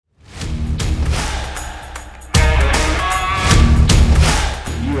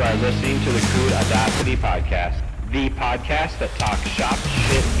listening to the Crude Audacity Podcast, the podcast that talks shop,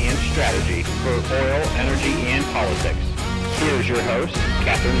 shit, and strategy for oil, energy, and politics. Here's your host,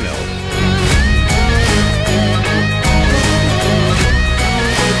 Catherine Mills.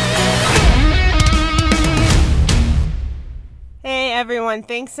 Hey everyone,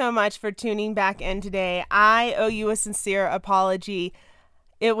 thanks so much for tuning back in today. I owe you a sincere apology.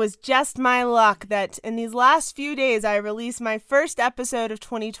 It was just my luck that in these last few days I released my first episode of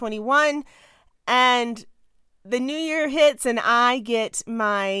 2021 and the new year hits and I get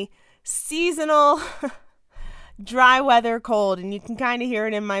my seasonal dry weather cold, and you can kind of hear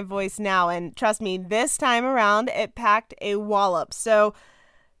it in my voice now. And trust me, this time around it packed a wallop. So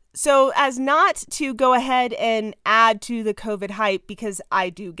as not to go ahead and add to the COVID hype, because I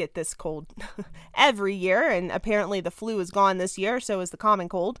do get this cold every year, and apparently the flu is gone this year, so is the common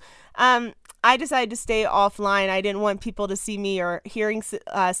cold. I decided to stay offline. I didn't want people to see me or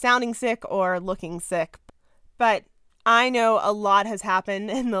sounding sick or looking sick. But I know a lot has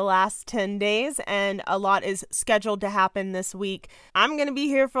happened in the last 10 days, and a lot is scheduled to happen this week. I'm going to be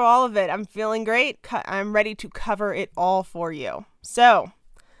here for all of it. I'm feeling great. I'm ready to cover it all for you. So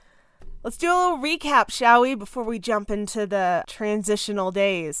let's do a little recap, shall we, before we jump into the transitional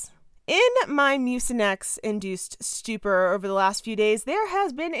days. In my Mucinex-induced stupor over the last few days, there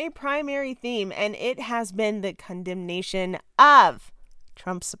has been a primary theme, and it has been the condemnation of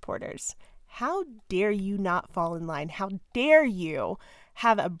Trump supporters. How dare you not fall in line? How dare you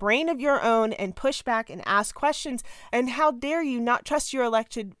have a brain of your own and push back and ask questions? And how dare you not trust your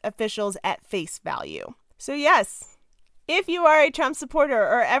elected officials at face value? So yes, if you are a Trump supporter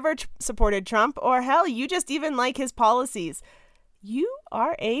or ever supported Trump, or hell, you just even like his policies, you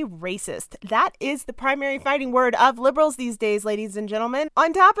are a racist. That is the primary fighting word of liberals these days, ladies and gentlemen.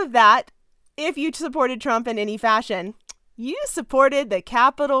 On top of that, if you supported Trump in any fashion, you supported the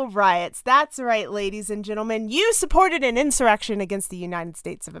Capitol riots. That's right, ladies and gentlemen. You supported an insurrection against the United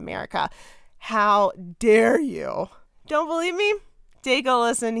States of America. How dare you? Don't believe me? Take a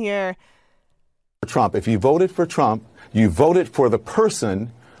listen here. Trump. If you voted for Trump, you voted for the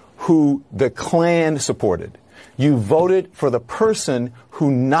person who the Klan supported. You voted for the person who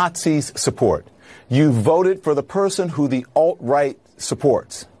Nazis support. You voted for the person who the alt-right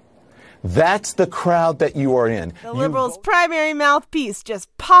supports. That's the crowd that you are in. The liberals' primary mouthpiece,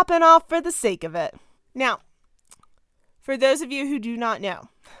 just popping off for the sake of it. Now, for those of you who do not know,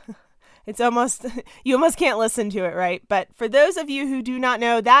 you almost can't listen to it, right? But for those of you who do not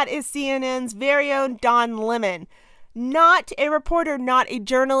know, that is CNN's very own Don Lemon. Not a reporter, not a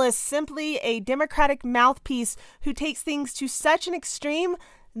journalist, simply a Democratic mouthpiece who takes things to such an extreme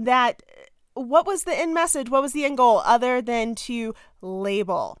that what was the end message? What was the end goal other than to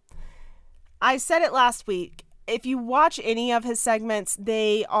label? I said it last week. If you watch any of his segments,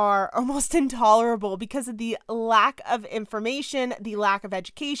 they are almost intolerable because of the lack of information, the lack of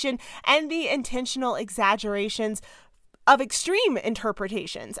education, and the intentional exaggerations of extreme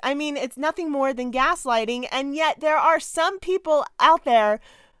interpretations. I mean, it's nothing more than gaslighting, and yet there are some people out there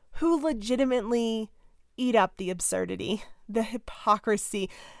who legitimately eat up the absurdity, the hypocrisy,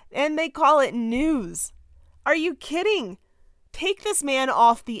 and they call it news. Are you kidding? Take this man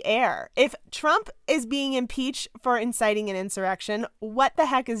off the air. If Trump is being impeached for inciting an insurrection, what the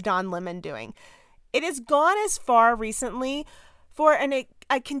heck is Don Lemon doing? It has gone as far recently for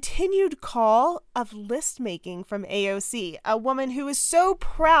a continued call of list making from AOC, a woman who is so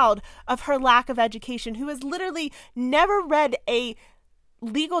proud of her lack of education, who has literally never read a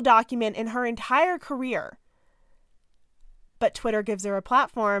legal document in her entire career. But Twitter gives her a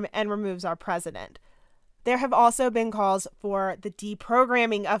platform and removes our president. There have also been calls for the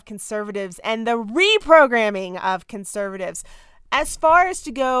deprogramming of conservatives and the reprogramming of conservatives, as far as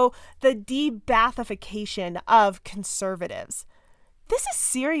to go the de-Bathification of conservatives. This is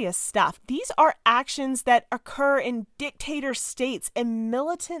serious stuff. These are actions that occur in dictator states and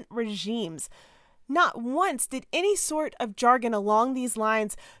militant regimes. Not once did any sort of jargon along these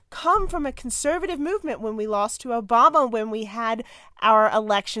lines come from a conservative movement when we lost to Obama, when we had our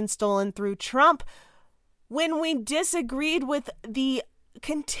election stolen through Trump, when we disagreed with the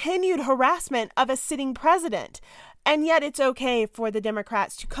continued harassment of a sitting president. And yet it's okay for the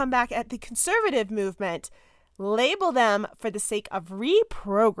Democrats to come back at the conservative movement, label them for the sake of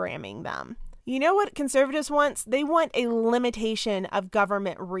reprogramming them. You know what conservatives want? They want a limitation of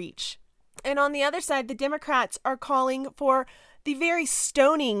government reach. And on the other side, the Democrats are calling for the very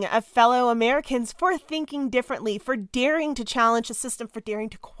stoning of fellow Americans for thinking differently, for daring to challenge the system, for daring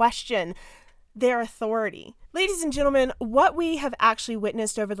to question their authority. Ladies and gentlemen, what we have actually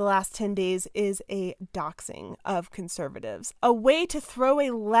witnessed over the last 10 days is a doxing of conservatives, a way to throw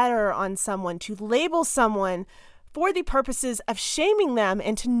a letter on someone, to label someone for the purposes of shaming them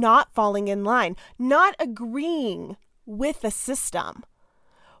into not falling in line, not agreeing with the system.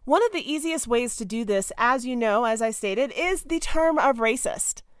 One of the easiest ways to do this, as you know, as I stated, is the term of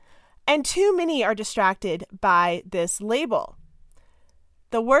racist. And too many are distracted by this label.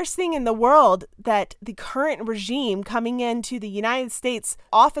 The worst thing in the world that the current regime coming into the United States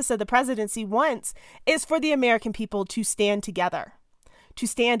office of the presidency wants is for the American people to stand together, to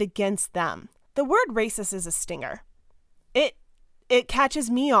stand against them. The word racist is a stinger. It catches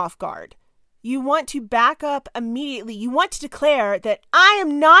me off guard. You want to back up immediately. You want to declare that I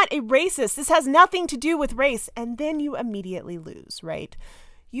am not a racist. This has nothing to do with race. And then you immediately lose, right?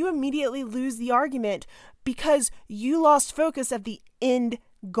 You immediately lose the argument because you lost focus of the end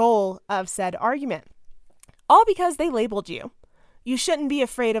goal of said argument. All because they labeled you. You shouldn't be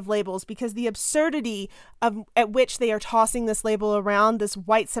afraid of labels because the absurdity at which they are tossing this label around, this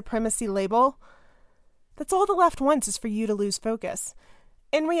white supremacy label, that's all the left wants is for you to lose focus.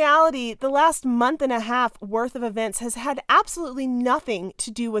 In reality, the last month and a half worth of events has had absolutely nothing to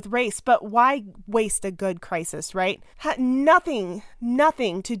do with race, but why waste a good crisis, right? Had nothing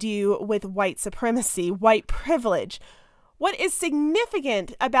to do with white supremacy, white privilege. What is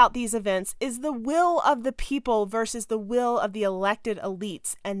significant about these events is the will of the people versus the will of the elected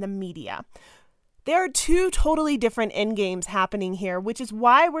elites and the media. There are two totally different endgames happening here, which is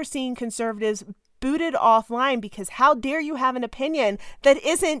why we're seeing conservatives booted offline, because how dare you have an opinion that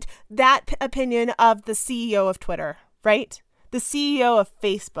isn't that opinion of the CEO of Twitter, right? The CEO of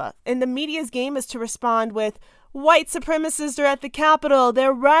Facebook. And the media's game is to respond with, white supremacists are at the Capitol,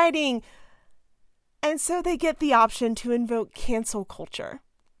 they're rioting. And so they get the option to invoke cancel culture.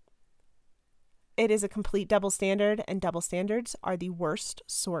 It is a complete double standard, and double standards are the worst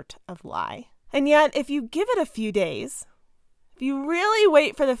sort of lie. And yet, if you give it a few days, if you really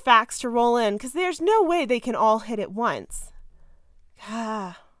wait for the facts to roll in, because there's no way they can all hit at once,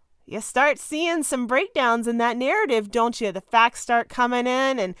 you start seeing some breakdowns in that narrative, don't you? The facts start coming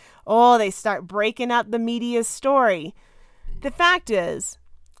in and, they start breaking up the media's story. The fact is,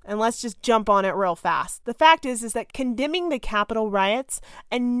 and let's just jump on it real fast. The fact is that condemning the Capitol riots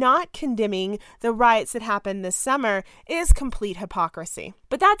and not condemning the riots that happened this summer is complete hypocrisy.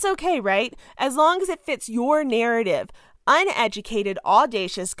 But that's okay, right? As long as it fits your narrative. Uneducated,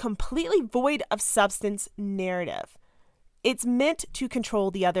 audacious, completely void of substance narrative. It's meant to control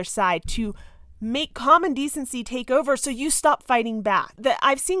the other side, to make common decency take over so you stop fighting back.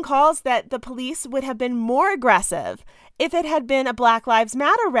 I've seen calls that the police would have been more aggressive if it had been a Black Lives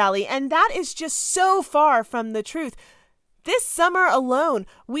Matter rally, and that is just so far from the truth. This summer alone,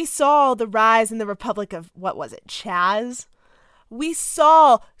 we saw the rise in the Republic of, Chaz? We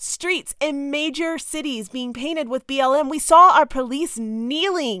saw streets in major cities being painted with BLM. We saw our police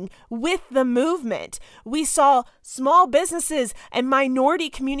kneeling with the movement. We saw small businesses and minority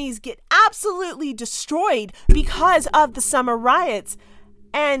communities get absolutely destroyed because of the summer riots.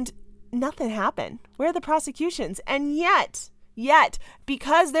 And nothing happened. Where are the prosecutions? And yet,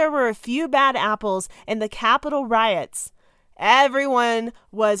 because there were a few bad apples in the Capitol riots, everyone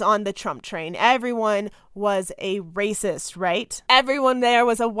was on the Trump train. Everyone was a racist, right? Everyone there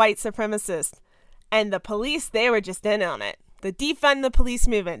was a white supremacist. And the police, they were just in on it. The defund the police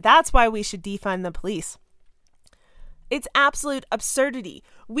movement. That's why we should defund the police. It's absolute absurdity.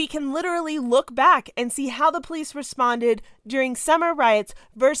 We can literally look back and see how the police responded during summer riots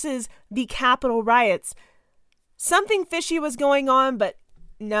versus the Capitol riots. Something fishy was going on, but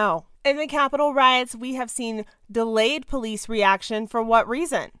no. In the Capitol riots, we have seen delayed police reaction. For what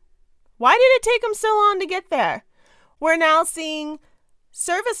reason? Why did it take them so long to get there? We're now seeing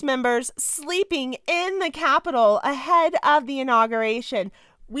service members sleeping in the Capitol ahead of the inauguration.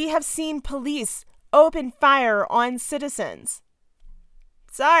 We have seen police open fire on citizens.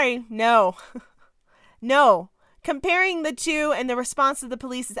 Sorry, no. No. Comparing the two and the response of the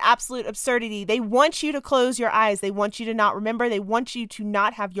police is absolute absurdity. They want you to close your eyes. They want you to not remember. They want you to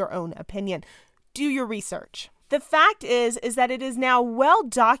not have your own opinion. Do your research. The fact is that it is now well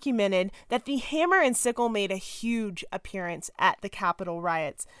documented that the hammer and sickle made a huge appearance at the Capitol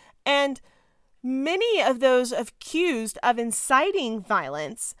riots. And many of those accused of inciting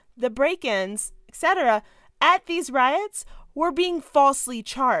violence, the break-ins, etc., at these riots were being falsely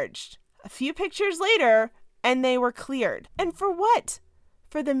charged. A few pictures later, and they were cleared. And for what?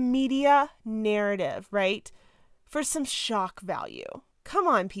 For the media narrative, right? For some shock value. Come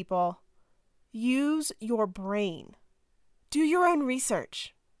on, people. Use your brain. Do your own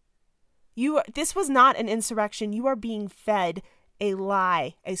research. This was not an insurrection. You are being fed a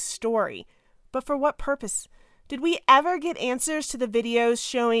lie, a story. But for what purpose? Did we ever get answers to the videos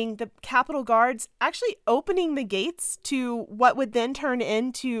showing the Capitol Guards actually opening the gates to what would then turn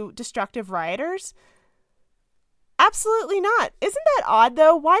into destructive rioters? Absolutely not. Isn't that odd,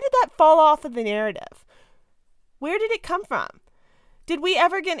 though? Why did that fall off of the narrative? Where did it come from? Did we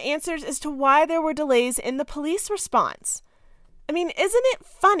ever get answers as to why there were delays in the police response? I mean, isn't it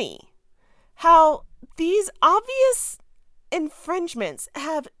funny how these obvious infringements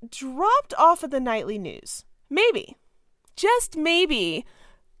have dropped off of the nightly news? Maybe, just maybe,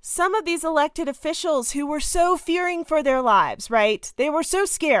 some of these elected officials who were so fearing for their lives, right? They were so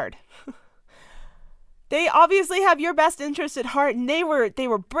scared. They obviously have your best interest at heart, and they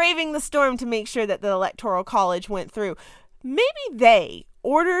were braving the storm to make sure that the Electoral College went through. Maybe they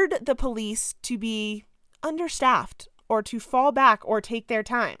ordered the police to be understaffed or to fall back or take their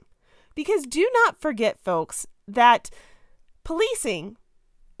time. Because do not forget, folks, that policing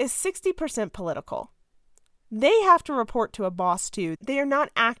is 60% political. They have to report to a boss too. They are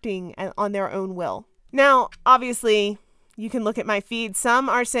not acting on their own will. Now, obviously, you can look at my feed. Some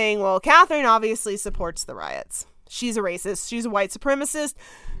are saying, well, Catherine obviously supports the riots. She's a racist. She's a white supremacist.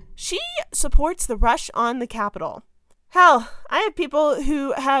 She supports the rush on the Capitol. Hell, I have people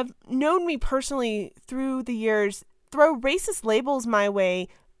who have known me personally through the years throw racist labels my way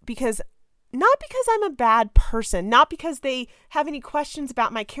not because I'm a bad person, not because they have any questions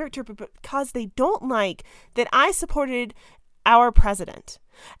about my character, but because they don't like that I supported our president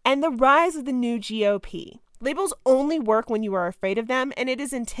and the rise of the new GOP. Labels only work when you are afraid of them, and it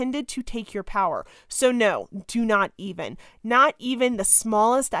is intended to take your power. So no, do not even the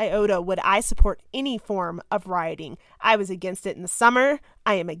smallest iota would I support any form of rioting. I was against it in the summer.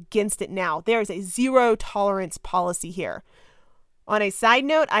 I am against it now. There is a zero tolerance policy here. On a side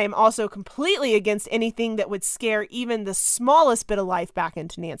note, I am also completely against anything that would scare even the smallest bit of life back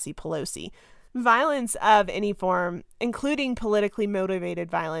into Nancy Pelosi. Violence of any form, including politically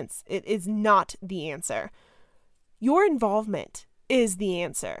motivated violence, it is not the answer. Your involvement is the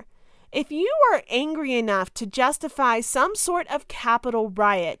answer. If you are angry enough to justify some sort of Capitol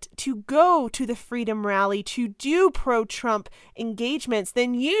riot, to go to the Freedom Rally, to do pro-Trump engagements,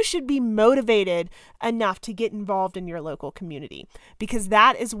 then you should be motivated enough to get involved in your local community, because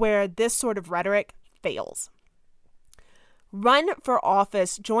that is where this sort of rhetoric fails. Run for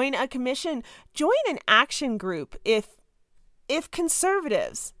office, join a commission, join an action group if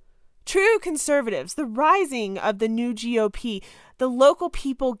conservatives, true conservatives, the rising of the new GOP, the local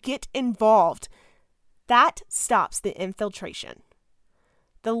people get involved. That stops the infiltration.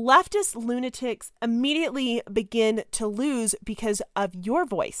 The leftist lunatics immediately begin to lose because of your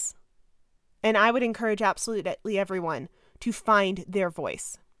voice. And I would encourage absolutely everyone to find their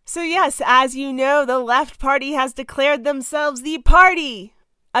voice. So yes, as you know, the left party has declared themselves the party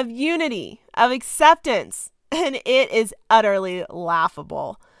of unity, of acceptance, and it is utterly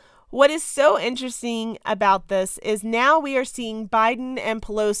laughable. What is so interesting about this is now we are seeing Biden and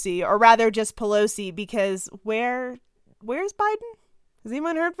Pelosi, or rather just Pelosi, because where's Biden? Has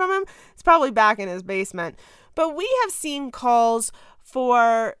anyone heard from him? It's probably back in his basement. But we have seen calls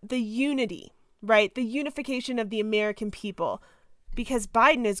for the unity, right? The unification of the American people, because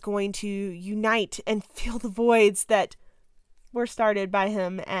Biden is going to unite and fill the voids that were started by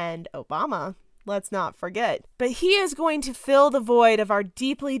him and Obama. Let's not forget. But he is going to fill the void of our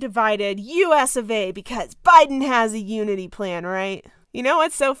deeply divided US of A because Biden has a unity plan, right? You know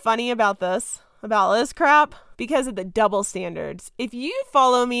what's so funny about this crap? Because of the double standards. If you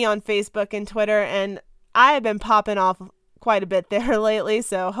follow me on Facebook and Twitter, and I have been popping off quite a bit there lately,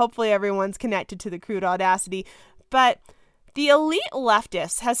 so hopefully everyone's connected to the crude audacity. But the elite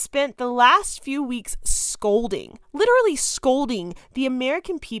leftists has spent the last few weeks literally scolding the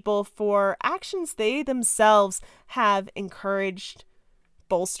American people for actions they themselves have encouraged,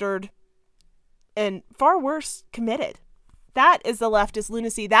 bolstered, and far worse, committed. That is the leftist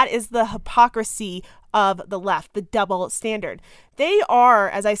lunacy. That is the hypocrisy of the left, the double standard. They are,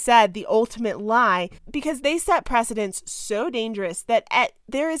 as I said, the ultimate lie because they set precedents so dangerous that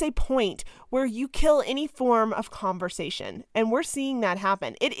there is a point where you kill any form of conversation. And we're seeing that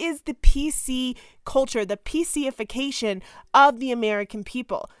happen. It is the PC culture, the PCification of the American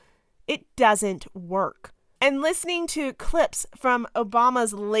people. It doesn't work. And listening to clips from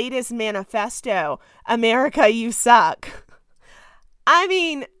Obama's latest manifesto, America, you suck. I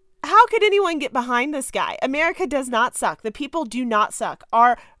mean, how could anyone get behind this guy? America does not suck. The people do not suck.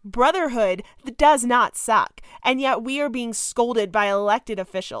 Our brotherhood does not suck. And yet we are being scolded by elected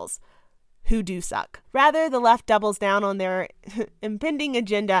officials who do suck. Rather, the left doubles down on their impending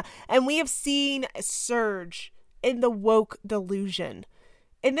agenda, and we have seen a surge in the woke delusion.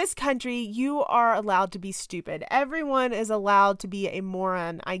 In this country, you are allowed to be stupid. Everyone is allowed to be a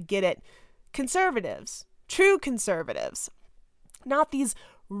moron. I get it. Conservatives, true conservatives, not these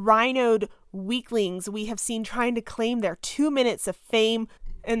rhinoed weaklings we have seen trying to claim their 2 minutes of fame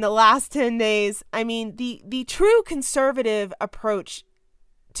in the last 10 days. I mean, the true conservative approach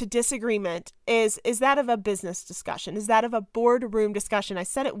to disagreement is that of a business discussion, is that of a boardroom discussion. I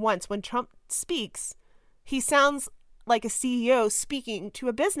said it once, when Trump speaks, he sounds like a CEO speaking to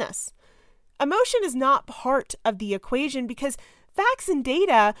a business. Emotion is not part of the equation because facts and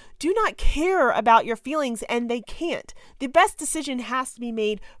data do not care about your feelings, and they can't. The best decision has to be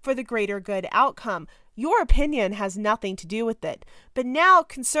made for the greater good outcome. Your opinion has nothing to do with it. But now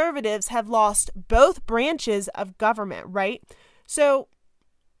conservatives have lost both branches of government, right? So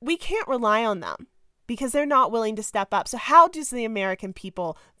we can't rely on them because they're not willing to step up. So how does the American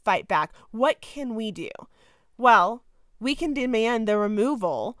people fight back? What can we do? Well, we can demand the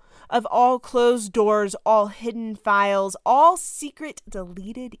removal of all closed doors, all hidden files, all secret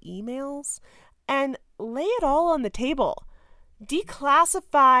deleted emails, and lay it all on the table.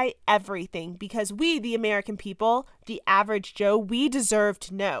 Declassify everything because we, the American people, the average Joe, we deserve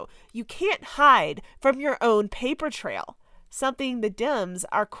to know. You can't hide from your own paper trail, something the Dems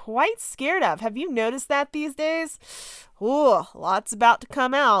are quite scared of. Have you noticed that these days? Ooh, lots about to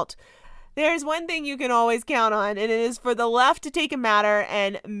come out. There's one thing you can always count on, and it is for the left to take a matter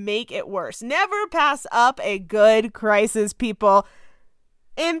and make it worse. Never pass up a good crisis, people.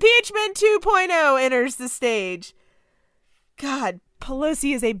 Impeachment 2.0 enters the stage. God,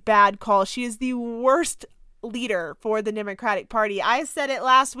 Pelosi is a bad call. She is the worst leader for the Democratic Party. I said it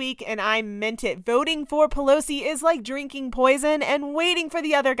last week, and I meant it. Voting for Pelosi is like drinking poison and waiting for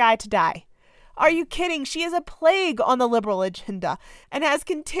the other guy to die. Are you kidding? She is a plague on the liberal agenda and has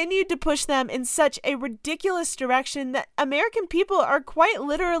continued to push them in such a ridiculous direction that American people are quite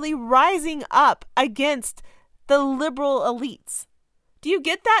literally rising up against the liberal elites. Do you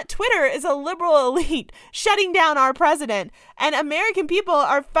get that? Twitter is a liberal elite shutting down our president, and American people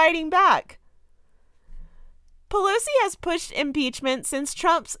are fighting back. Pelosi has pushed impeachment since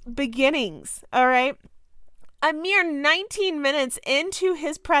Trump's beginnings, all right? A mere 19 minutes into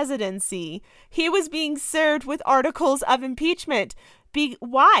his presidency, he was being served with articles of impeachment.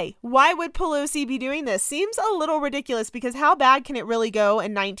 Why? Why would Pelosi be doing this? Seems a little ridiculous because how bad can it really go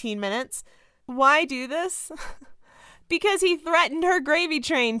in 19 minutes? Why do this? Because he threatened her gravy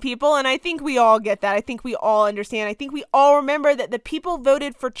train, people, and I think we all get that. I think we all understand. I think we all remember that the people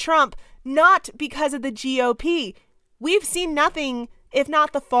voted for Trump not because of the GOP. We've seen nothing if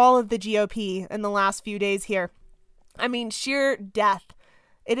not the fall of the GOP in the last few days here. I mean, sheer death.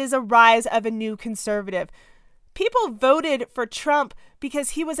 It is a rise of a new conservative. People voted for Trump because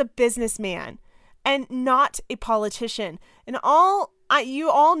he was a businessman and not a politician. And you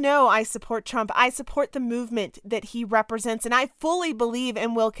all know I support Trump. I support the movement that he represents, and I fully believe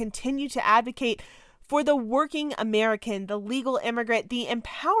and will continue to advocate for the working American, the legal immigrant, the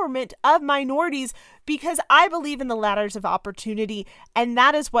empowerment of minorities, because I believe in the ladders of opportunity, and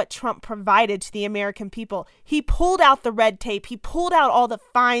that is what Trump provided to the American people. He pulled out the red tape, he pulled out all the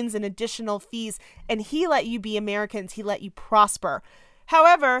fines and additional fees, and he let you be Americans, he let you prosper.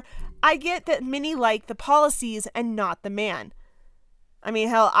 However, I get that many like the policies and not the man. I mean,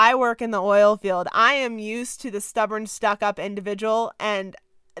 hell, I work in the oil field. I am used to the stubborn, stuck-up individual, and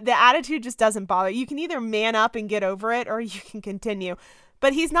the attitude just doesn't bother. You can either man up and get over it or you can continue.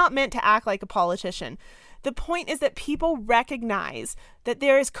 But he's not meant to act like a politician. The point is that people recognize that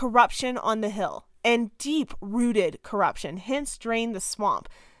there is corruption on the Hill and deep-rooted corruption, hence drain the swamp.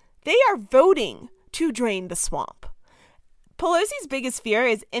 They are voting to drain the swamp. Pelosi's biggest fear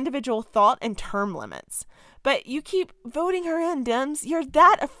is individual thought and term limits. But you keep voting her in, Dems. You're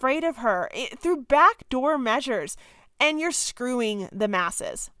that afraid of her through backdoor measures. And you're screwing the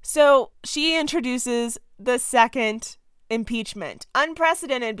masses. So she introduces the second impeachment.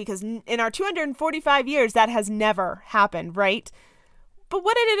 Unprecedented because in our 245 years, that has never happened, right? But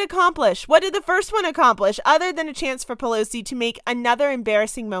what did it accomplish? What did the first one accomplish other than a chance for Pelosi to make another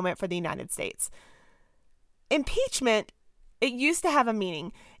embarrassing moment for the United States? Impeachment, it used to have a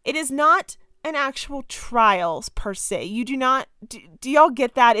meaning. It is not an actual trial per se. You do not, do y'all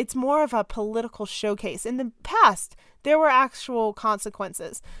get that? It's more of a political showcase. In the past, there were actual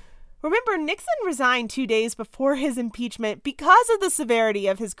consequences. Remember, Nixon resigned 2 days before his impeachment because of the severity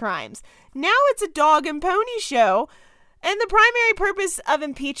of his crimes. Now it's a dog and pony show. And the primary purpose of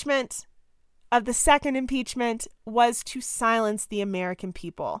impeachment, of the second impeachment, was to silence the American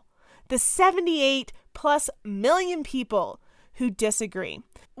people. the 78 plus million people who disagree,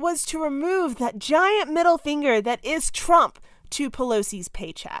 was to remove that giant middle finger that is Trump to Pelosi's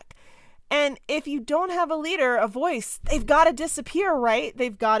paycheck. And if you don't have a leader, a voice, they've got to disappear, right?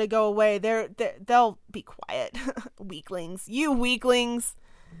 They've got to go away. They'll be quiet. Weaklings. You weaklings.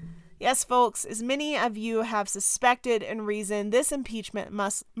 Yes, folks, as many of you have suspected and reasoned, this impeachment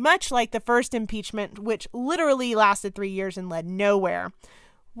must, much like the first impeachment, which literally lasted 3 years and led nowhere,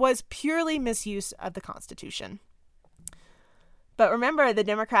 was purely misuse of the Constitution. But remember, the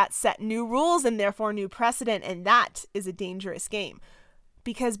Democrats set new rules and therefore new precedent, and that is a dangerous game.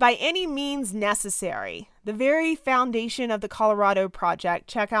 Because by any means necessary, the very foundation of the Colorado Project,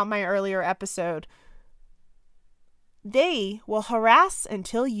 check out my earlier episode, they will harass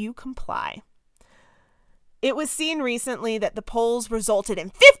until you comply. It was seen recently that the polls resulted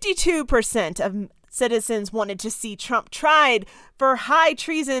in 52% of citizens wanted to see Trump tried for high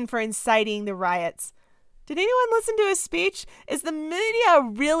treason for inciting the riots. Did anyone listen to his speech? Is the media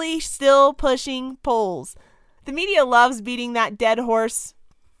really still pushing polls? The media loves beating that dead horse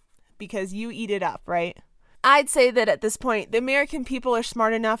because you eat it up, right? I'd say that at this point, the American people are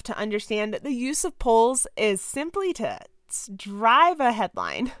smart enough to understand that the use of polls is simply to drive a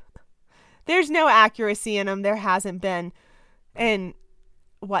headline. There's no accuracy in them. There hasn't been in,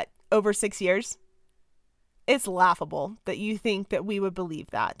 over 6 years? It's laughable that you think that we would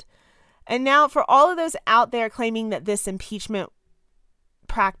believe that. And now for all of those out there claiming that this impeachment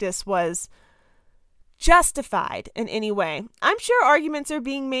practice was justified in any way, I'm sure arguments are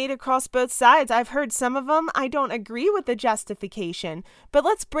being made across both sides. I've heard some of them. I don't agree with the justification, but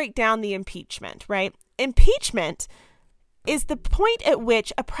let's break down the impeachment, right? Impeachment is the point at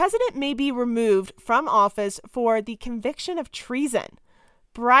which a president may be removed from office for the conviction of treason,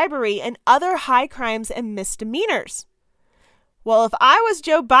 bribery, and other high crimes and misdemeanors. Well, if I was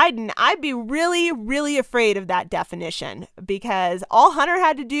Joe Biden, I'd be really, really afraid of that definition because all Hunter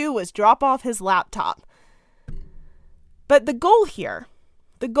had to do was drop off his laptop. But the goal here,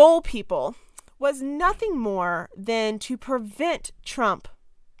 the goal, people, was nothing more than to prevent Trump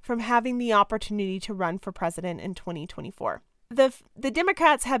from having the opportunity to run for president in 2024. The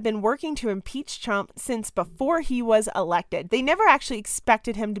Democrats have been working to impeach Trump since before he was elected. They never actually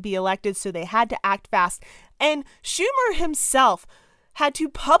expected him to be elected, so they had to act fast. And Schumer himself had to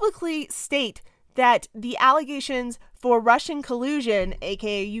publicly state that the allegations for Russian collusion,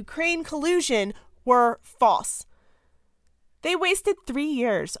 aka Ukraine collusion, were false. They wasted 3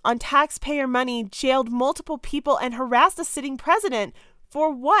 years on taxpayer money, jailed multiple people, and harassed a sitting president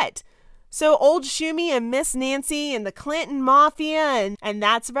for what? So old Schumi and Miss Nancy and the Clinton Mafia, and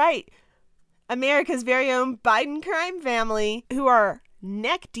that's right, America's very own Biden crime family, who are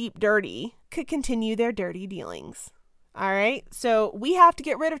neck deep dirty, could continue their dirty dealings. All right, so we have to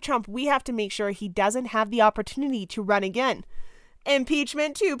get rid of Trump. We have to make sure he doesn't have the opportunity to run again.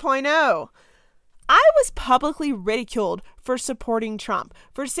 Impeachment 2.0. I was publicly ridiculed for supporting Trump,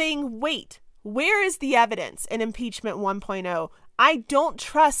 for saying, wait, where is the evidence in impeachment 1.0? I don't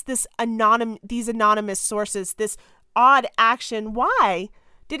trust these anonymous sources, this odd action. Why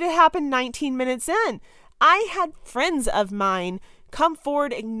did it happen 19 minutes in? I had friends of mine come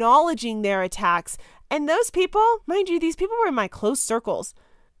forward acknowledging their attacks. And those people, mind you, these people were in my close circles.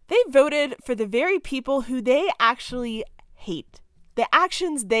 They voted for the very people who they actually hate. The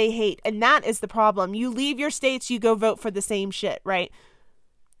actions they hate. And that is the problem. You leave your states, you go vote for the same shit, right?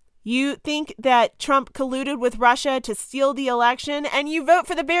 You think that Trump colluded with Russia to steal the election, and you vote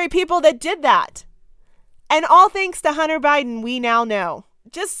for the very people that did that. And all thanks to Hunter Biden, we now know.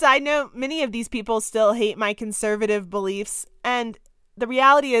 Just side note, many of these people still hate my conservative beliefs. And the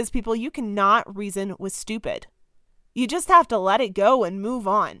reality is, people, you cannot reason with stupid. You just have to let it go and move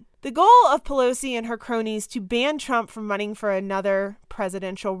on. The goal of Pelosi and her cronies to ban Trump from running for another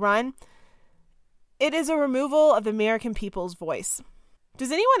presidential run, it is a removal of the American people's voice.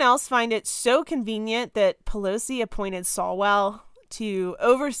 Does anyone else find it so convenient that Pelosi appointed Swalwell to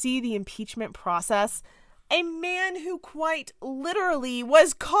oversee the impeachment process? A man who quite literally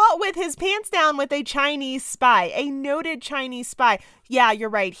was caught with his pants down with a Chinese spy, a noted Chinese spy. Yeah, you're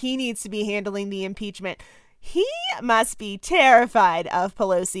right. He needs to be handling the impeachment. He must be terrified of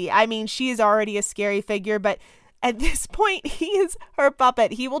Pelosi. I mean, she is already a scary figure, but at this point, he is her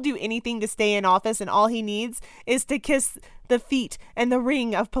puppet. He will do anything to stay in office, and all he needs is to kiss the feet and the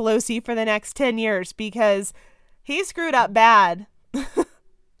ring of Pelosi for the next 10 years because he screwed up bad.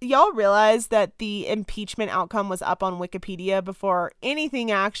 Y'all realize that the impeachment outcome was up on Wikipedia before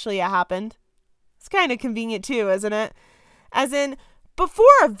anything actually happened? It's kind of convenient too, isn't it? As in, before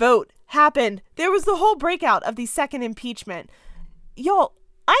a vote happened, there was the whole breakout of the second impeachment. Y'all,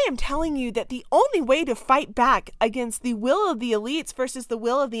 I am telling you that the only way to fight back against the will of the elites versus the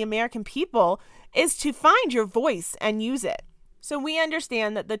will of the American people is to find your voice and use it. So we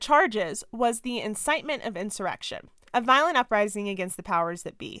understand that the charges was the incitement of insurrection, a violent uprising against the powers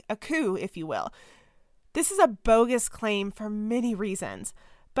that be, a coup, if you will. This is a bogus claim for many reasons.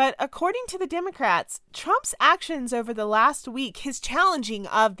 But according to the Democrats, Trump's actions over the last week, his challenging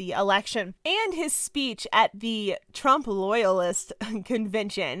of the election, and his speech at the Trump Loyalist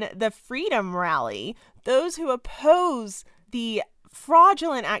Convention, the Freedom Rally, those who oppose the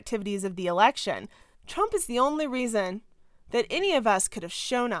fraudulent activities of the election, Trump is the only reason that any of us could have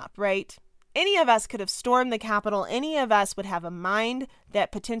shown up, right? Any of us could have stormed the Capitol. Any of us would have a mind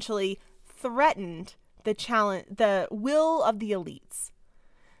that potentially threatened the will of the elites.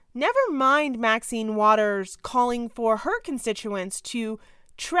 Never mind Maxine Waters calling for her constituents to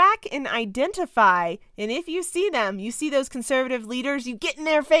track and identify, and if you see them, you see those conservative leaders, you get in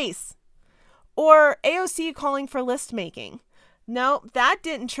their face. Or AOC calling for list making. No, that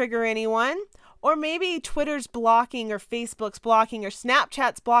didn't trigger anyone. Or maybe Twitter's blocking or Facebook's blocking or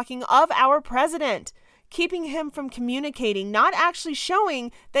Snapchat's blocking of our president, keeping him from communicating, not actually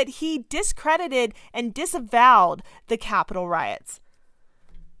showing that he discredited and disavowed the Capitol riots.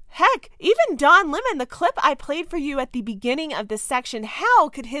 Heck, even Don Lemon, the clip I played for you at the beginning of this section, how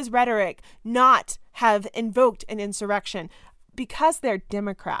could his rhetoric not have invoked an insurrection? Because they're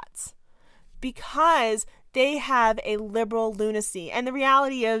Democrats. Because they have a liberal lunacy. And the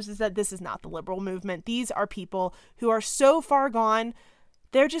reality is that this is not the liberal movement. These are people who are so far gone,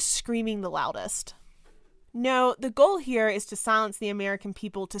 they're just screaming the loudest. No, the goal here is to silence the American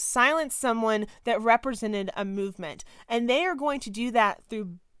people, to silence someone that represented a movement. And they are going to do that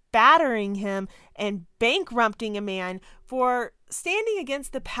through battering him and bankrupting a man for standing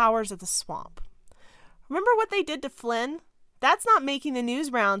against the powers of the swamp. Remember what they did to Flynn? That's not making the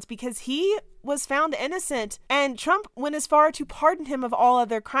news rounds because he was found innocent, and Trump went as far to pardon him of all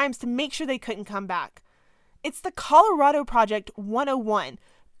other crimes to make sure they couldn't come back. It's the Colorado Project 101,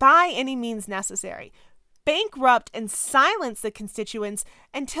 by any means necessary. Bankrupt and silence the constituents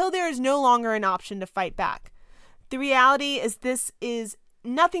until there is no longer an option to fight back. The reality is this is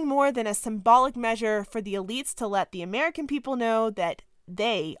nothing more than a symbolic measure for the elites to let the American people know that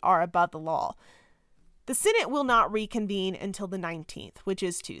they are above the law. The Senate will not reconvene until the 19th, which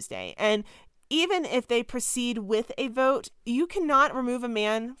is Tuesday. And even if they proceed with a vote, you cannot remove a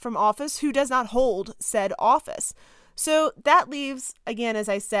man from office who does not hold said office. So that leaves, again, as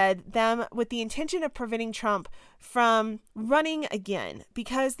I said, them with the intention of preventing Trump from running again,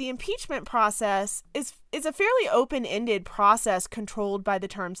 because the impeachment process is a fairly open-ended process controlled by the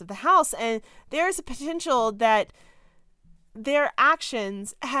terms of the House, and there is a potential that their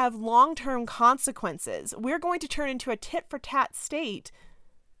actions have long-term consequences. We're going to turn into a tit-for-tat state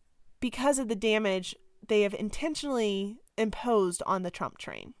because of the damage they have intentionally imposed on the Trump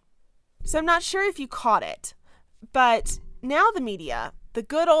train. So I'm not sure if you caught it, but now the media, the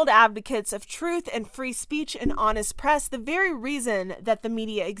good old advocates of truth and free speech and honest press, the very reason that the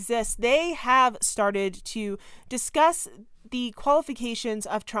media exists, they have started to discuss the qualifications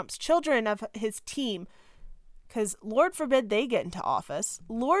of Trump's children, of his team, because Lord forbid they get into office.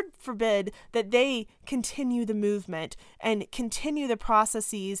 Lord forbid that they continue the movement and continue the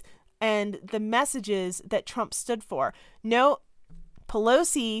processes and the messages that Trump stood for. No,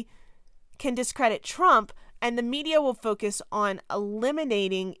 Pelosi can discredit Trump, and the media will focus on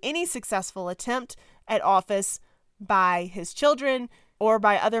eliminating any successful attempt at office by his children or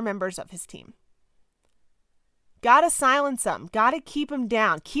by other members of his team. Gotta silence them. Gotta keep them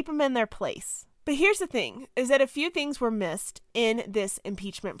down. Keep them in their place. But here's the thing, is that a few things were missed in this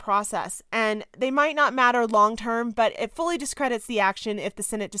impeachment process, and they might not matter long term, but it fully discredits the action if the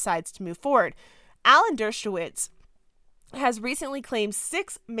Senate decides to move forward. Alan Dershowitz has recently claimed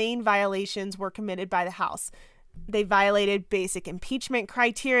 6 main violations were committed by the House. They violated basic impeachment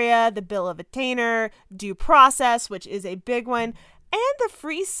criteria, the bill of attainder, due process, which is a big one, and the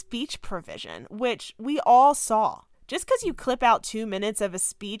free speech provision, which we all saw. Just because you clip out 2 minutes of a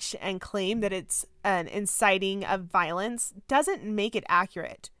speech and claim that it's an inciting of violence doesn't make it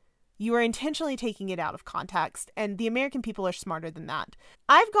accurate. You are intentionally taking it out of context, and the American people are smarter than that.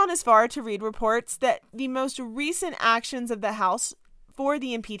 I've gone as far to read reports that the most recent actions of the House for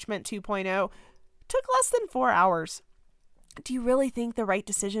the impeachment 2.0 took less than 4 hours. Do you really think the right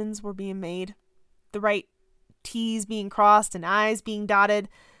decisions were being made? The right T's being crossed and I's being dotted?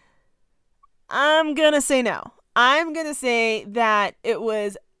 I'm going to say no. I'm going to say that it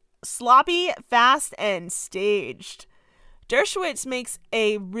was sloppy, fast, and staged. Dershowitz makes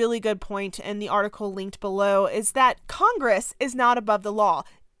a really good point in the article linked below, is that Congress is not above the law.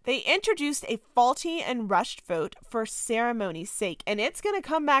 They introduced a faulty and rushed vote for ceremony's sake, and it's going to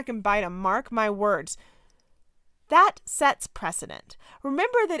come back and bite them, mark my words. That sets precedent.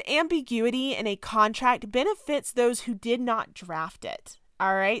 Remember that ambiguity in a contract benefits those who did not draft it,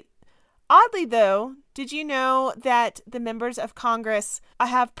 all right? Oddly, though, did you know that the members of Congress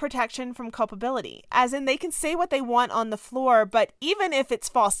have protection from culpability? As in, they can say what they want on the floor, but even if it's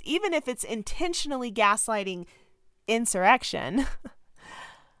false, even if it's intentionally gaslighting insurrection,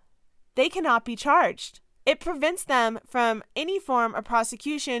 they cannot be charged. It prevents them from any form of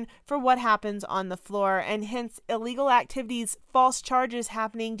prosecution for what happens on the floor, and hence illegal activities, false charges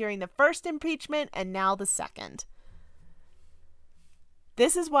happening during the first impeachment and now the second.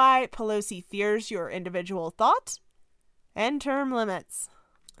 This is why Pelosi fears your individual thought and term limits.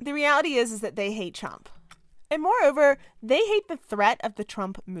 The reality is that they hate Trump. And moreover, they hate the threat of the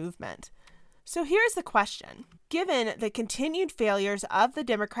Trump movement. So here's the question. Given the continued failures of the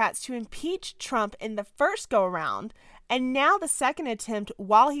Democrats to impeach Trump in the first go-around, and now the second attempt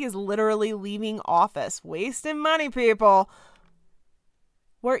while he is literally leaving office, wasting money, people,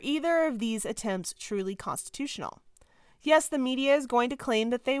 were either of these attempts truly constitutional? Yes, the media is going to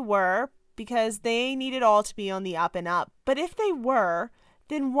claim that they were because they need it all to be on the up and up. But if they were,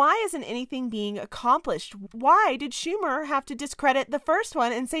 then why isn't anything being accomplished? Why did Schumer have to discredit the first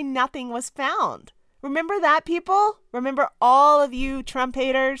one and say nothing was found? Remember that, people? Remember all of you Trump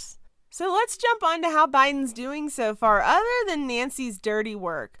haters? So let's jump on to how Biden's doing so far, other than Nancy's dirty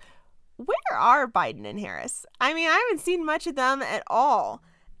work. Where are Biden and Harris? I mean, I haven't seen much of them at all.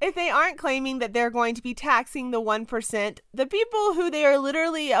 If they aren't claiming that they're going to be taxing the 1%, the people who they are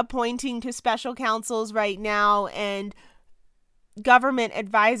literally appointing to special counsels right now and government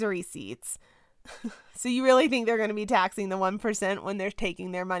advisory seats. So you really think they're going to be taxing the 1% when they're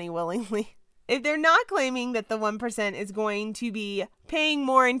taking their money willingly? If they're not claiming that the 1% is going to be paying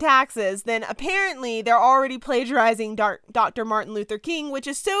more in taxes, then apparently they're already plagiarizing Dr. Martin Luther King, which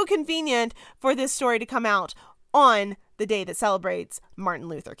is so convenient for this story to come out on the day that celebrates Martin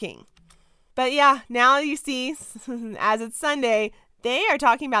Luther King. But yeah, now you see, as it's Sunday, they are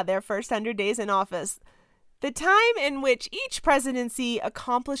talking about their first 100 days in office. The time in which each presidency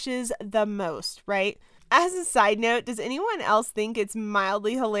accomplishes the most, right? As a side note, does anyone else think it's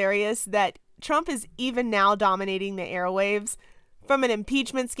mildly hilarious that Trump is even now dominating the airwaves from an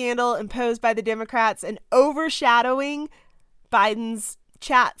impeachment scandal imposed by the Democrats and overshadowing Biden's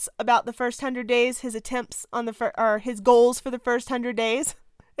chats about the first 100 days, his attempts on his goals for the first 100 days?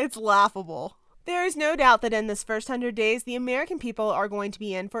 It's laughable. There is no doubt that in this first 100 days, the American people are going to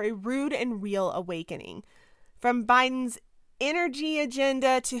be in for a rude and real awakening. From Biden's energy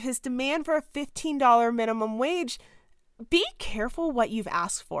agenda to his demand for a $15 minimum wage, be careful what you've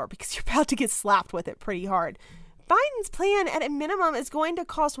asked for because you're about to get slapped with it pretty hard. Biden's plan at a minimum is going to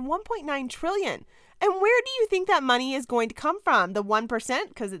cost $1.9 trillion. And where do you think that money is going to come from? The 1%?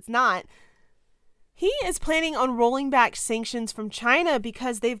 Because it's not. He is planning on rolling back sanctions from China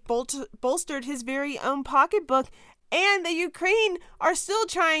because they've bolstered his very own pocketbook, and the Ukraine are still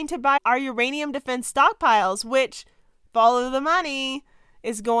trying to buy our uranium defense stockpiles, which, follow the money,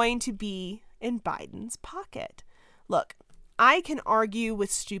 is going to be in Biden's pocket. Look, I can argue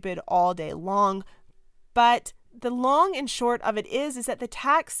with stupid all day long, but the long and short of it is that the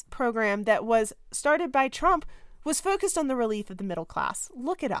tax program that was started by Trump was focused on the relief of the middle class.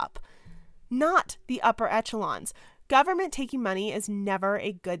 Look it up. Not the upper echelons. Government taking money is never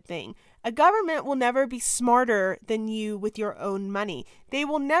a good thing. A government will never be smarter than you with your own money. They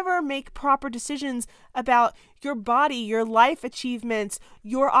will never make proper decisions about your body, your life achievements,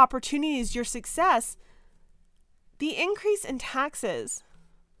 your opportunities, your success. The increase in taxes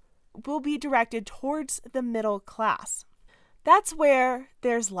will be directed towards the middle class. That's where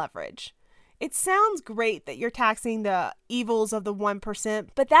there's leverage. It sounds great that you're taxing the evils of the 1%,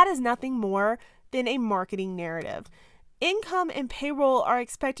 but that is nothing more than a marketing narrative. Income and payroll are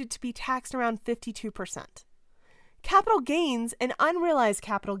expected to be taxed around 52%. Capital gains and unrealized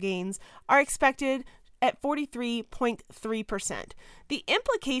capital gains are expected at 43.3%. The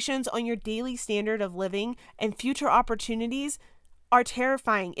implications on your daily standard of living and future opportunities are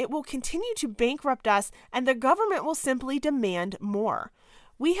terrifying. It will continue to bankrupt us, and the government will simply demand more.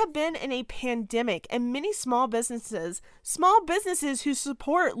 We have been in a pandemic, and many small businesses who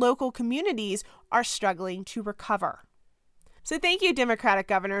support local communities are struggling to recover. So thank you, Democratic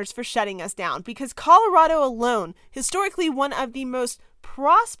governors, for shutting us down, because Colorado alone, historically one of the most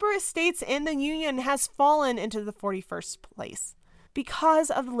prosperous states in the union, has fallen into the 41st place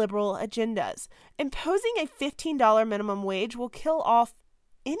because of liberal agendas. Imposing a $15 minimum wage will kill off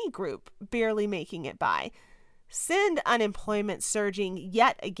any group barely making it by. send unemployment surging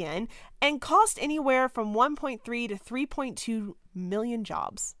yet again, and cost anywhere from 1.3 to 3.2 million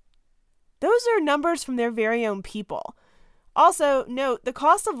jobs. Those are numbers from their very own people. Also, note, the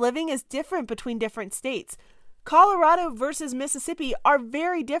cost of living is different between different states. Colorado versus Mississippi are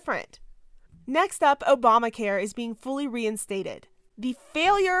very different. Next up, Obamacare is being fully reinstated. The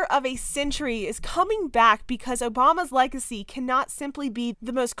failure of a century is coming back because Obama's legacy cannot simply be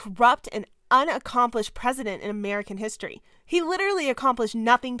the most corrupt and unaccomplished president in American history. He literally accomplished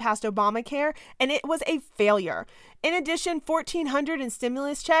nothing past Obamacare, and it was a failure. In addition, $1,400 in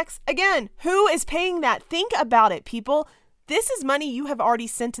stimulus checks. Again, who is paying that? Think about it, people. This is money you have already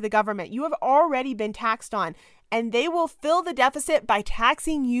sent to the government. You have already been taxed on, and they will fill the deficit by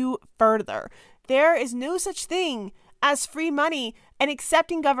taxing you further. There is no such thing as free money, and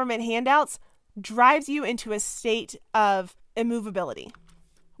accepting government handouts drives you into a state of immovability.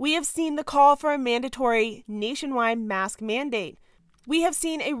 We have seen the call for a mandatory nationwide mask mandate. We have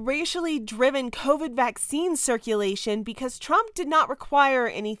seen a racially driven COVID vaccine circulation because Trump did not require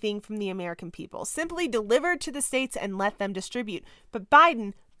anything from the American people, simply delivered to the states and let them distribute. But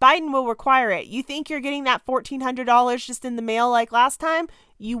Biden will require it. You think you're getting that $1,400 just in the mail like last time?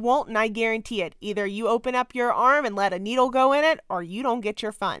 You won't, and I guarantee it. Either you open up your arm and let a needle go in it, or you don't get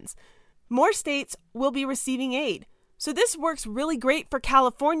your funds. More states will be receiving aid. So this works really great for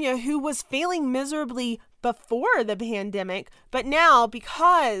California, who was failing miserably before the pandemic, but now,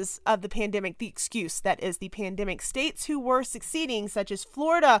 because of the pandemic, the excuse that is the pandemic, states who were succeeding, such as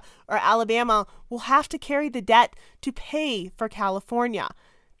Florida or Alabama, will have to carry the debt to pay for California.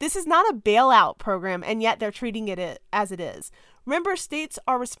 This is not a bailout program, and yet they're treating it as it is. Remember, states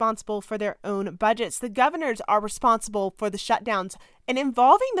are responsible for their own budgets. The governors are responsible for the shutdowns, and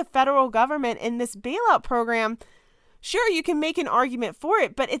involving the federal government in this bailout program, sure, you can make an argument for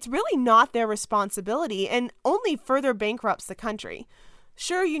it, but it's really not their responsibility and only further bankrupts the country.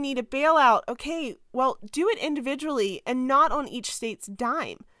 Sure, you need a bailout. Okay, well, do it individually and not on each state's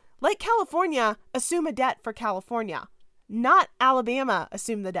dime. Let California assume a debt for California, not Alabama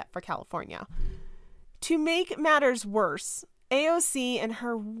assume the debt for California. To make matters worse, AOC and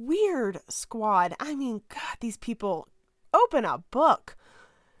her weird squad, I mean, God, these people, open a book.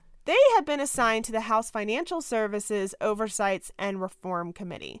 They have been assigned to the House Financial Services Oversights and Reform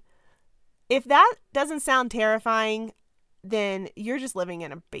Committee. If that doesn't sound terrifying, then you're just living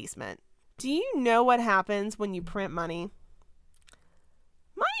in a basement. Do you know what happens when you print money?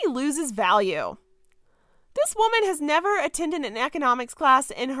 Money loses value. This woman has never attended an economics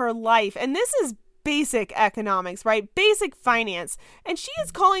class in her life, and this is basic economics, right? Basic finance. And she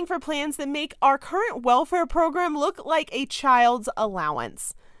is calling for plans that make our current welfare program look like a child's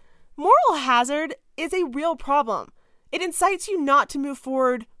allowance. Moral hazard is a real problem. It incites you not to move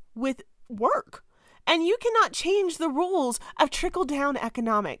forward with work. And you cannot change the rules of trickle-down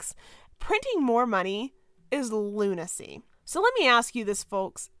economics. Printing more money is lunacy. So let me ask you this,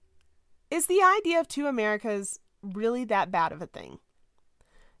 folks. Is the idea of two Americas really that bad of a thing?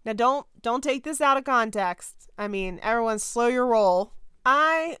 Now, don't take this out of context. I mean, everyone slow your roll.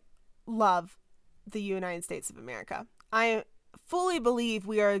 I love the United States of America. I fully believe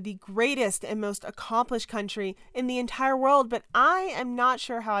we are the greatest and most accomplished country in the entire world, but I am not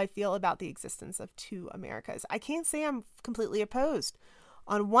sure how I feel about the existence of two Americas. I can't say I'm completely opposed.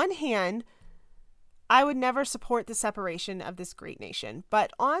 On one hand, I would never support the separation of this great nation,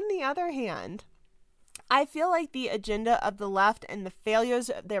 but on the other hand, I feel like the agenda of the left and the failures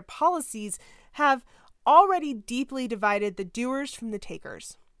of their policies have already deeply divided the doers from the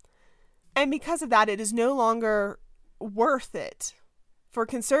takers. And because of that, it is no longer worth it for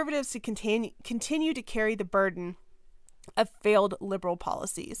conservatives to continue to carry the burden of failed liberal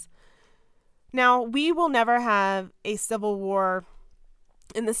policies. Now, we will never have a civil war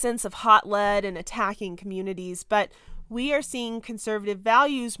in the sense of hot lead and attacking communities, but we are seeing conservative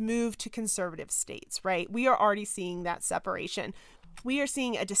values move to conservative states, right? We are already seeing that separation. We are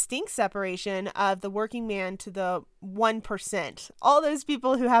seeing a distinct separation of the working man to the 1%. All those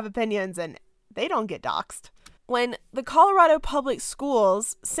people who have opinions and they don't get doxxed. When the Colorado Public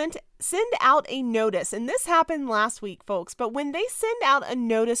Schools send out a notice, and this happened last week, folks, but when they send out a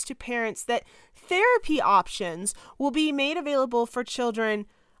notice to parents that therapy options will be made available for children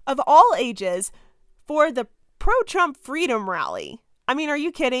of all ages for the pro-Trump freedom rally. I mean, are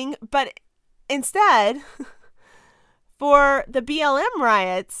you kidding? But instead, for the BLM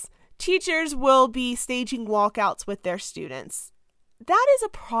riots, teachers will be staging walkouts with their students. That is a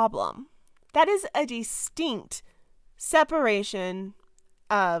problem. That is a distinct separation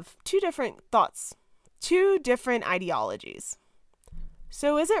of two different thoughts, two different ideologies.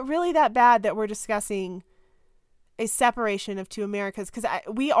 So is it really that bad that we're discussing a separation of two Americas, because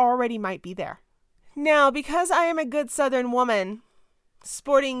we already might be there. Now, because I am a good Southern woman,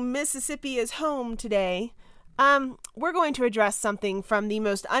 sporting Mississippi as home today, we're going to address something from the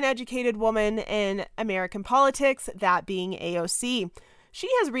most uneducated woman in American politics, that being AOC. She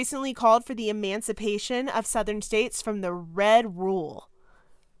has recently called for the emancipation of Southern states from the red rule.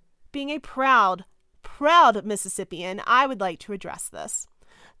 Being a proud Mississippian, I would like to address this.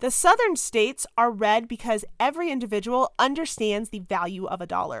 The Southern states are red because every individual understands the value of a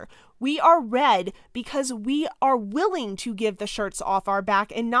dollar. We are red because we are willing to give the shirts off our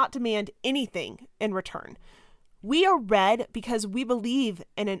back and not demand anything in return. We are red because we believe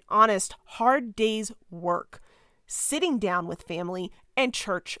in an honest, hard day's work, sitting down with family, and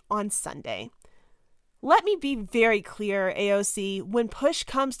church on Sunday. Let me be very clear, AOC, when push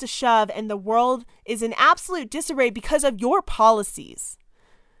comes to shove and the world is in absolute disarray because of your policies,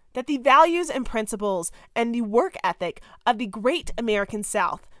 that the values and principles and the work ethic of the great American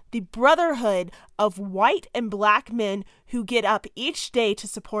South, the brotherhood of white and black men who get up each day to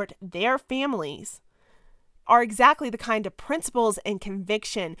support their families, are exactly the kind of principles and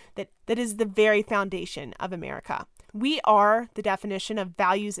conviction that is the very foundation of America. We are the definition of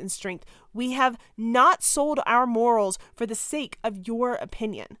values and strength. We have not sold our morals for the sake of your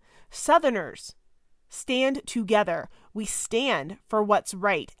opinion. Southerners stand together. We stand for what's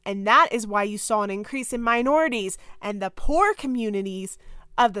right. And that is why you saw an increase in minorities and the poor communities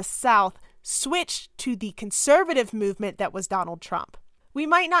of the South switched to the conservative movement that was Donald Trump. We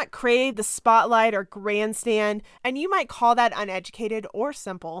might not crave the spotlight or grandstand, and you might call that uneducated or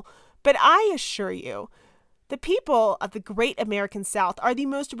simple, but I assure you, the people of the great American South are the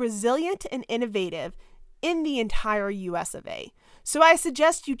most resilient and innovative in the entire US of A. So I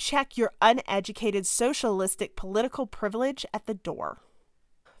suggest you check your uneducated socialistic political privilege at the door.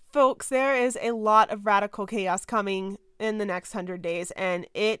 Folks, there is a lot of radical chaos coming in the next 100 days, and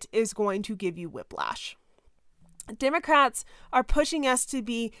it is going to give you whiplash. Democrats are pushing us to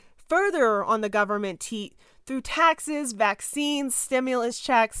be further on the government teat through taxes, vaccines, stimulus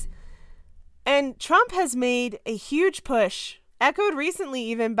checks. And Trump has made a huge push, echoed recently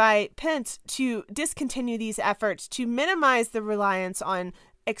even by Pence, to discontinue these efforts to minimize the reliance on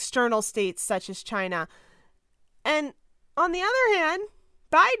external states such as China. And on the other hand,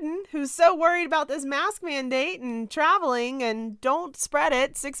 Biden, who's so worried about this mask mandate and traveling and don't spread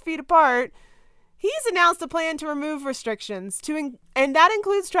it 6 feet apart, he's announced a plan to remove restrictions, and that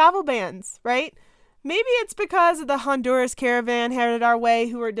includes travel bans, right? Maybe it's because of the Honduras caravan headed our way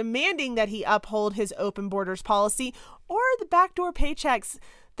who are demanding that he uphold his open borders policy, or the backdoor paychecks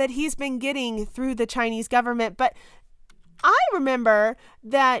that he's been getting through the Chinese government. But I remember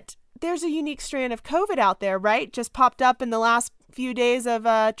that there's a unique strand of COVID out there, right? Just popped up in the last few days of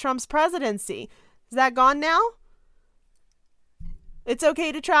Trump's presidency. Is that gone now? It's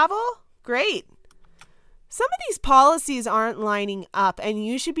okay to travel? Great. Some of these policies aren't lining up, and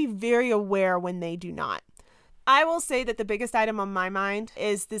you should be very aware when they do not. I will say that the biggest item on my mind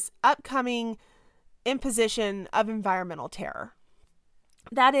is this upcoming imposition of environmental terror.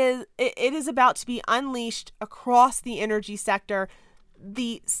 That is, it is about to be unleashed across the energy sector,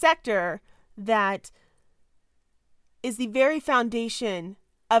 the sector that is the very foundation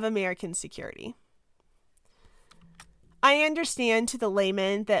of American security. I understand to the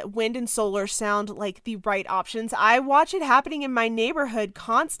layman that wind and solar sound like the right options. I watch it happening in my neighborhood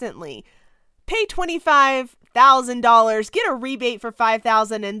constantly. Pay $25,000, get a rebate for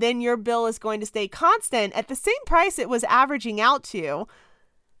 $5,000, and then your bill is going to stay constant at the same price it was averaging out to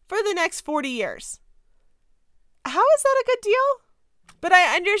for the next 40 years. How is that a good deal? But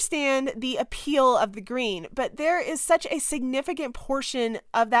I understand the appeal of the green, but there is such a significant portion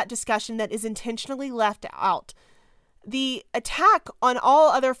of that discussion that is intentionally left out. The attack on all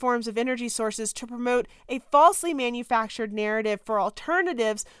other forms of energy sources to promote a falsely manufactured narrative for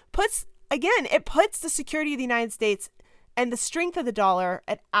alternatives puts the security of the United States and the strength of the dollar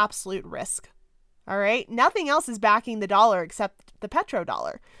at absolute risk. All right? Nothing else is backing the dollar except the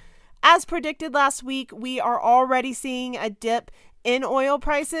petrodollar. As predicted last week, we are already seeing a dip in oil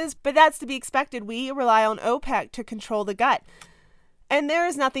prices, but that's to be expected. We rely on OPEC to control the gut. And there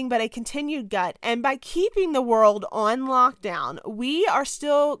is nothing but a continued gut. And by keeping the world on lockdown, we are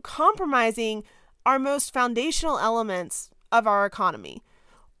still compromising our most foundational elements of our economy.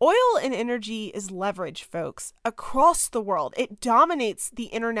 Oil and energy is leverage, folks, across the world. It dominates the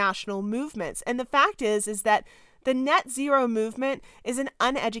international movements. And the fact is that the net zero movement is an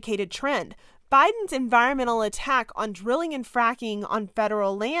uneducated trend. Biden's environmental attack on drilling and fracking on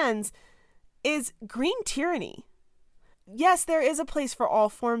federal lands is green tyranny. yes, there is a place for all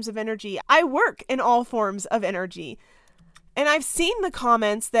forms of energy. I work in all forms of energy. And I've seen the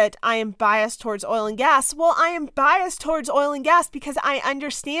comments that I am biased towards oil and gas. Well, I am biased towards oil and gas because I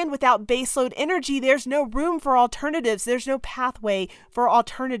understand without baseload energy, there's no room for alternatives. There's no pathway for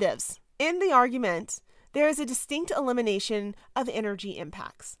alternatives. In the argument, there is a distinct elimination of energy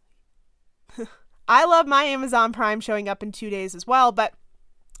impacts. I love my Amazon Prime showing up in 2 days as well, but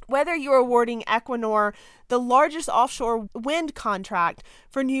whether you're awarding Equinor the largest offshore wind contract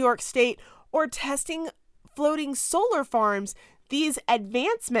for New York State or testing floating solar farms, these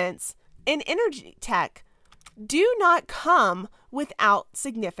advancements in energy tech do not come without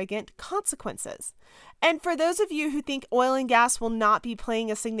significant consequences. And for those of you who think oil and gas will not be playing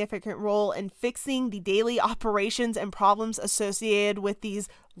a significant role in fixing the daily operations and problems associated with these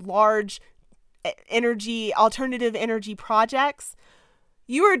large alternative energy projects,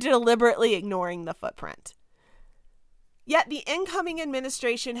 you are deliberately ignoring the footprint. Yet the incoming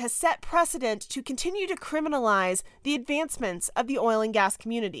administration has set precedent to continue to criminalize the advancements of the oil and gas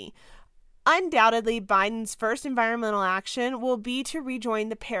community. Undoubtedly, Biden's first environmental action will be to rejoin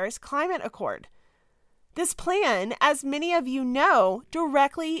the Paris Climate Accord. This plan, as many of you know,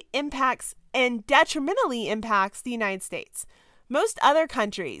 directly impacts and detrimentally impacts the United States. Most other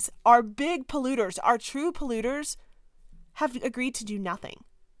countries, our big polluters, our true polluters, have agreed to do nothing.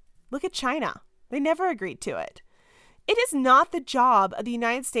 Look at China. They never agreed to it. It is not the job of the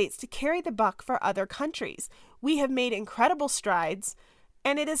United States to carry the buck for other countries. We have made incredible strides,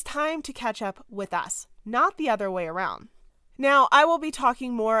 and it is time to catch up with us, not the other way around. Now, I will be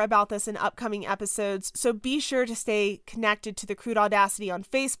talking more about this in upcoming episodes, so be sure to stay connected to the Crude Audacity on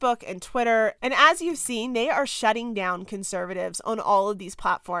Facebook and Twitter. And as you've seen, they are shutting down conservatives on all of these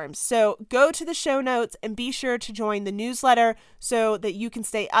platforms. So go to the show notes and be sure to join the newsletter so that you can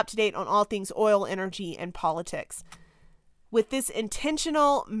stay up to date on all things oil, energy, and politics. With this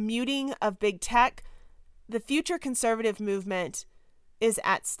intentional muting of big tech, the future conservative movement is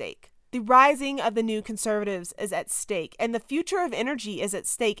at stake. The rising of the new conservatives is at stake, and the future of energy is at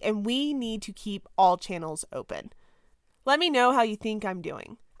stake, and we need to keep all channels open. Let me know how you think I'm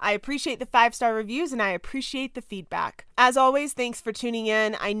doing. I appreciate the 5-star reviews, and I appreciate the feedback. As always, thanks for tuning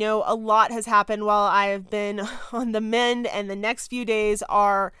in. I know a lot has happened while I have been on the mend, and the next few days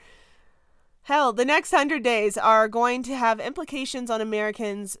are... Hell, the next 100 days are going to have implications on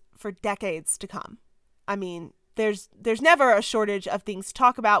Americans for decades to come. I mean, there's never a shortage of things to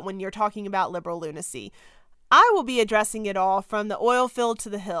talk about when you're talking about liberal lunacy. I will be addressing it all from the oil field to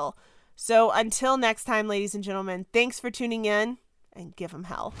the hill. So until next time, ladies and gentlemen, thanks for tuning in and give 'em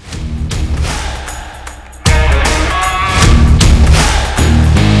hell.